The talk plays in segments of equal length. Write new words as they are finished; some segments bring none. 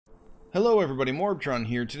Hello everybody, MorbTron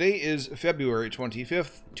here. Today is February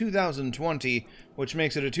 25th, 2020, which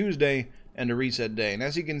makes it a Tuesday and a reset day. And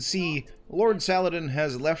as you can see, Lord Saladin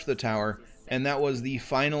has left the tower, and that was the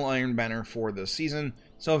final Iron Banner for the season.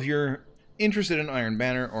 So if you're interested in Iron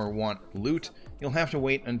Banner or want loot, you'll have to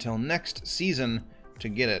wait until next season to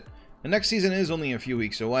get it. The next season is only a few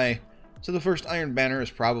weeks away, so the first Iron Banner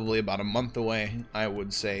is probably about a month away, I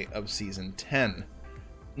would say, of Season 10.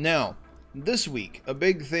 Now, this week, a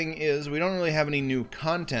big thing is we don't really have any new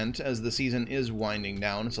content as the season is winding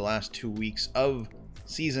down. It's the last 2 weeks of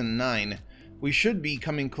Season 9. We should be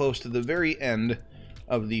coming close to the very end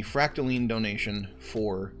of the Fractaline donation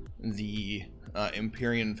for the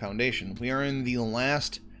Empyrean Foundation. We are in the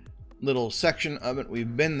last little section of it.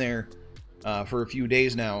 We've been there for a few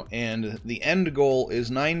days now, and the end goal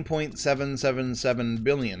is 9.777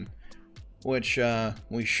 billion, which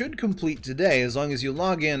we should complete today as long as you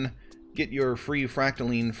log in, get your free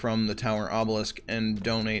Fractaline from the Tower Obelisk, and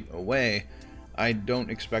donate away. I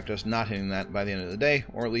don't expect us not hitting that by the end of the day,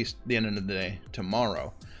 or at least the end of the day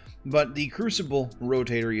tomorrow. But the Crucible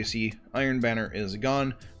rotator, you see, Iron Banner is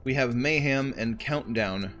gone. We have Mayhem and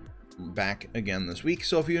Countdown back again this week.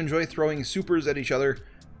 So if you enjoy throwing supers at each other,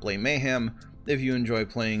 play Mayhem. If you enjoy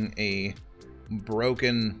playing a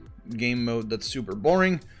broken game mode that's super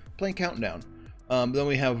boring, play Countdown. Then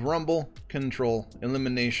we have Rumble, Control,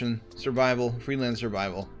 Elimination, Survival, Freelance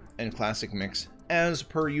Survival, and Classic Mix, as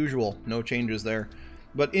per usual. No changes there.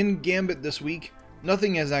 But in Gambit this week,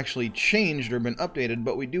 nothing has actually changed or been updated,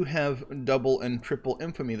 but we do have Double and Triple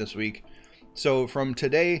Infamy this week. So from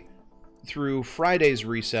today through Friday's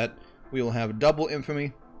reset, we will have Double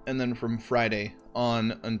Infamy, and then from Friday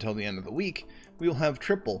on until the end of the week, we will have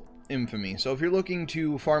Triple Infamy. So if you're looking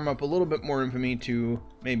to farm up a little bit more Infamy to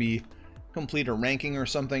maybe complete a ranking or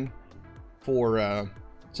something for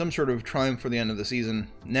some sort of triumph for the end of the season,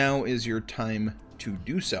 now is your time to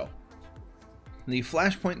do so. The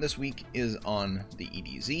flashpoint this week is on the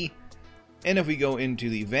EDZ, and if we go into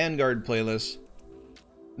the Vanguard playlist,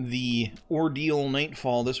 the Ordeal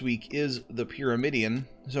Nightfall this week is the Pyramidion.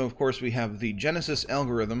 So of course we have the Genesis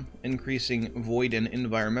algorithm increasing void and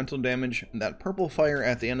environmental damage. That purple fire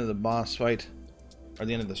at the end of the boss fight, or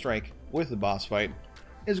the end of the strike with the boss fight,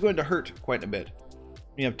 is going to hurt quite a bit.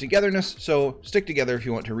 You have Togetherness, so stick together if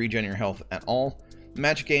you want to regen your health at all.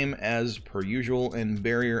 Match game as per usual, and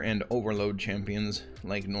Barrier and Overload champions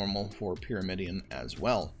like normal for Pyramidion as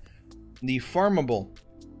well. The farmable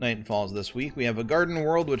Nightfalls this week, we have a Garden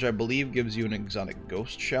World, which I believe gives you an exotic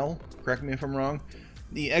Ghost Shell, correct me if I'm wrong.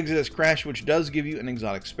 The Exodus Crash, which does give you an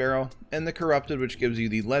exotic Sparrow, and the Corrupted, which gives you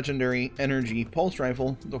the legendary Energy Pulse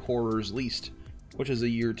Rifle, the Horror's Least, which is a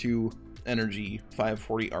Year 2 Energy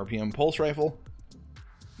 540 RPM Pulse Rifle.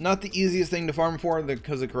 Not the easiest thing to farm for,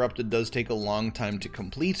 because the Corrupted does take a long time to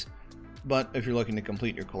complete, but if you're looking to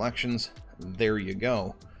complete your collections, there you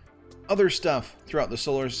go. Other stuff throughout the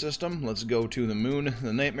solar system, let's go to the moon.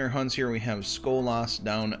 The Nightmare Hunts here, we have Skolas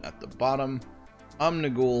down at the bottom,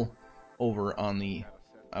 Omnigul over on the,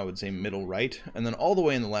 I would say, middle right, and then all the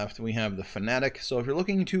way in the left we have the Fanatic. So if you're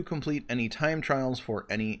looking to complete any time trials for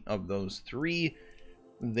any of those three,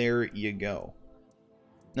 there you go.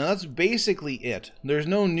 Now that's basically it. There's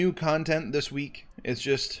no new content this week. It's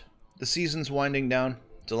just the season's winding down.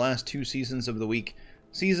 It's the last 2 seasons of the week.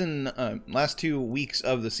 Last 2 weeks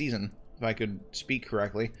of the season, if I could speak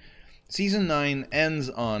correctly. Season 9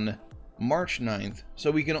 ends on March 9th,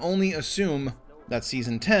 so we can only assume that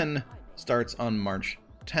Season 10 starts on March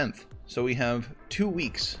 10th. So we have 2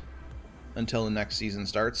 weeks until the next season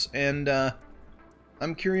starts, and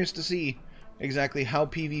I'm curious to see exactly how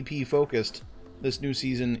PvP focused this new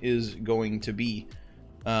season is going to be,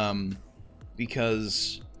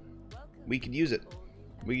 because we could use it.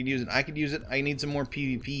 I could use it. I need some more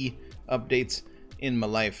PvP updates in my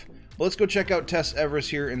life. But let's go check out Tess Everest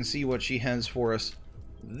here and see what she has for us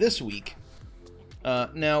this week.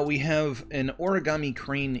 Now we have an origami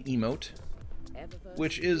crane emote,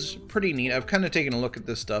 which is pretty neat. I've kind of taken a look at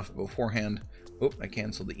this stuff beforehand. Oh, I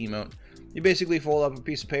canceled the emote. You basically fold up a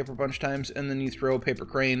piece of paper a bunch of times, and then you throw a paper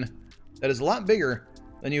crane that is a lot bigger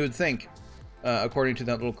than you would think, according to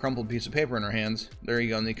that little crumpled piece of paper in her hands. There you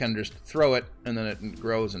go, and you kind of just throw it, and then it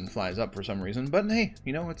grows and flies up for some reason. But hey,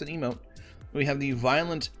 you know, it's an emote. We have the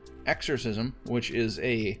Violent Exorcism, which is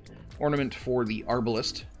a ornament for the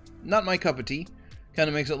Arbalist. Not my cup of tea. Kind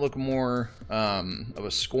of makes it look more of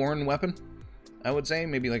a Scorn weapon, I would say.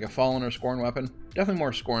 Maybe like a Fallen or Scorn weapon. Definitely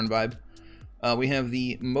more Scorn vibe. We have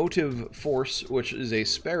the Motive Force, which is a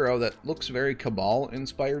Sparrow that looks very Cabal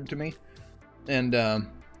inspired to me. And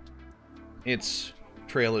its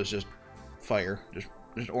trail is just fire,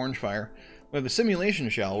 just orange fire. We have the simulation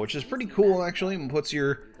shell, which is pretty cool actually, and puts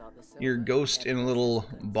your ghost in a little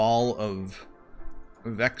ball of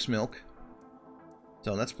Vex milk.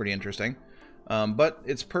 So that's pretty interesting. But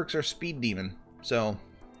its perks are Speed Demon, so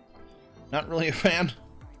not really a fan.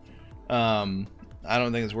 I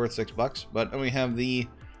don't think it's worth $6, but we have the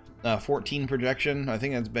 14 projection. I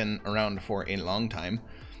think that's been around for a long time.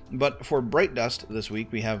 But for Bright Dust this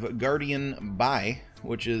week, we have Guardian Buy,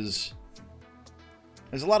 which is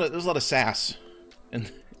there's a lot of sass in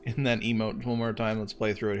that emote. One more time, let's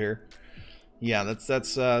play through it here. Yeah,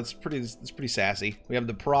 that's pretty sassy. We have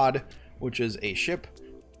the Prod, which is a ship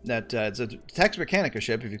that it's a Tex Mechanica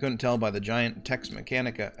ship. If you couldn't tell by the giant Tex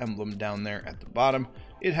Mechanica emblem down there at the bottom,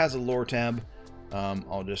 it has a lore tab.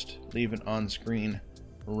 I'll just leave it on screen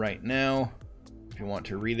right now. If you want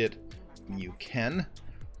to read it, you can.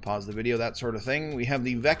 Pause the video, that sort of thing. We have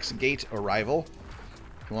the Vex Gate Arrival.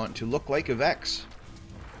 If you want to look like a Vex,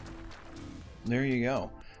 there you go.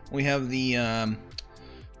 We have the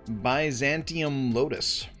Byzantium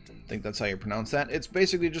Lotus. I think that's how you pronounce that. It's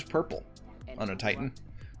basically just purple on a Titan.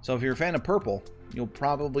 So if you're a fan of purple, you'll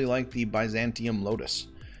probably like the Byzantium Lotus.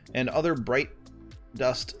 And other Bright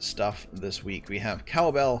Dust stuff this week. We have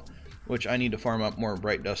Cowbell, which I need to farm up more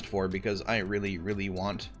Bright Dust for because I really, really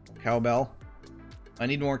want Cowbell. I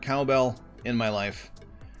need more Cowbell in my life.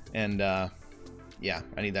 And, yeah,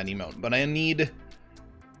 I need that emote. But I need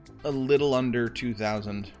a little under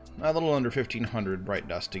 2,000, a little under 1,500 Bright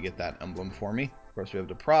Dust to get that emblem for me. Of course, we have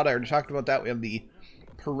the Prod. I already talked about that. We have the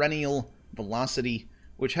Perennial Velocity,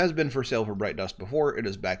 which has been for sale for Bright Dust before. It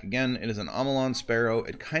is back again. It is an Amalon Sparrow.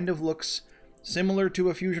 It kind of looks similar to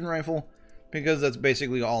a fusion rifle, because that's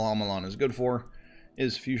basically all Amalon is good for,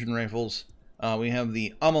 is fusion rifles. We have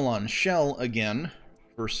the Amalon Shell again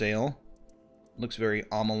for sale. Looks very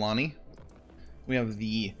Amalon-y. We have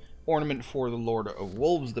the ornament for the Lord of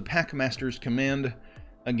Wolves, the Packmaster's Command.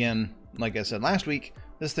 Again, like I said last week,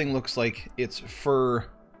 this thing looks like its fur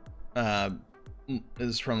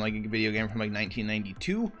is from like a video game from like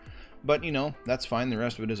 1992, but you know, that's fine. The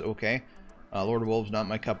rest of it is okay. Lord of Wolves not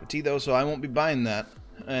my cup of tea though, so I won't be buying that.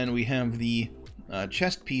 And we have the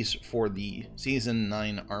chest piece for the Season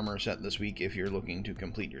 9 armor set this week if you're looking to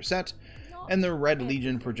complete your set, and the Red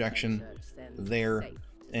Legion projection there.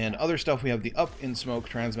 And other stuff, we have the Up in Smoke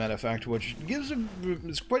transmat effect, which gives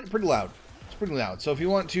it's pretty loud. It's pretty loud. So if you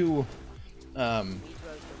want to, I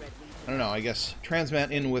don't know, I guess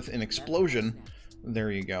transmat in with an explosion,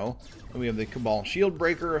 there you go. And we have the Cabal Shield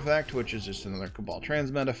Breaker effect, which is just another Cabal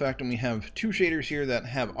transmat effect. And we have two shaders here that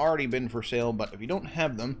have already been for sale, but if you don't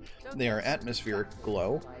have them, they are Atmospheric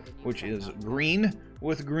Glow, which is green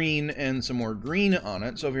with green and some more green on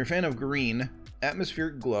it. So if you're a fan of green,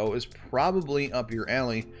 Atmospheric Glow is probably up your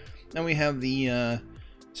alley. And we have the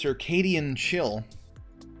Circadian Chill,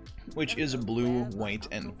 which is blue, white,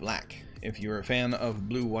 and black. If you're a fan of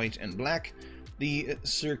blue, white, and black, the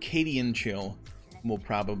Circadian Chill will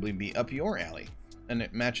probably be up your alley. And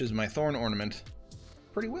it matches my Thorn ornament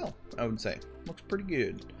pretty well, I would say. Looks pretty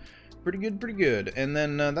good. Pretty good. And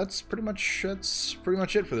then that's pretty much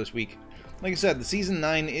it for this week. Like I said, the Season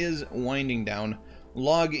 9 is winding down.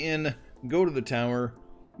 Log in, go to the tower,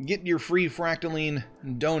 get your free Fractaline,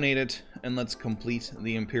 donate it, and let's complete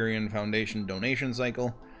the Empyrean Foundation donation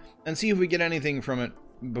cycle, and see if we get anything from it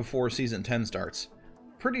before Season 10 starts.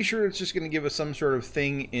 Pretty sure it's just going to give us some sort of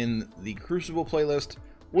thing in the Crucible playlist.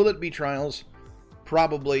 Will it be Trials?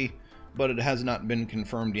 Probably, but it has not been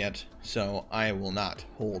confirmed yet, so I will not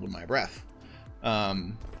hold my breath.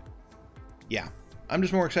 Yeah, I'm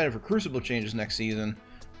just more excited for Crucible changes next season,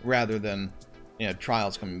 rather than, you know,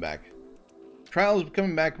 Trials coming back. Trials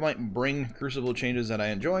coming back might bring Crucible changes that I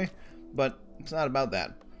enjoy, but it's not about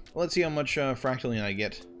that. Let's see how much Fractaline I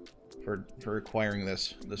get for acquiring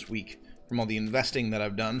this week from all the investing that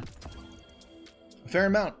I've done. A fair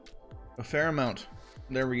amount.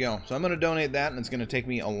 There we go. So I'm going to donate that, and it's going to take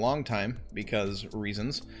me a long time because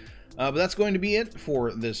reasons. But that's going to be it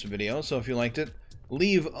for this video. So if you liked it,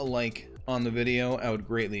 leave a like on the video. I would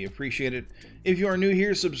greatly appreciate it. If you are new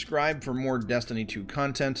here, subscribe for more Destiny 2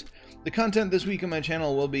 content. The content this week on my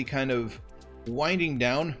channel will be kind of winding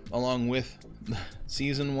down along with the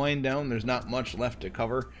season wind down. There's not much left to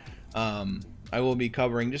cover. I will be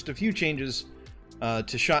covering just a few changes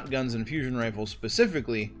to shotguns and fusion rifles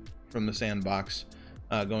specifically from the sandbox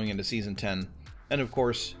going into Season 10. And of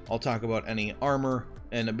course, I'll talk about any armor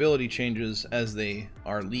and ability changes as they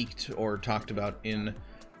are leaked or talked about in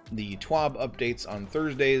the TWAB updates on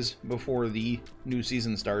Thursdays before the new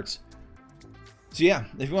season starts. So yeah,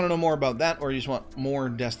 if you want to know more about that, or you just want more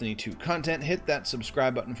Destiny 2 content, hit that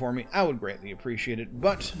subscribe button for me. I would greatly appreciate it.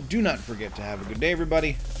 But do not forget to have a good day,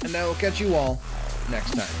 everybody, and I will catch you all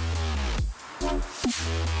next time.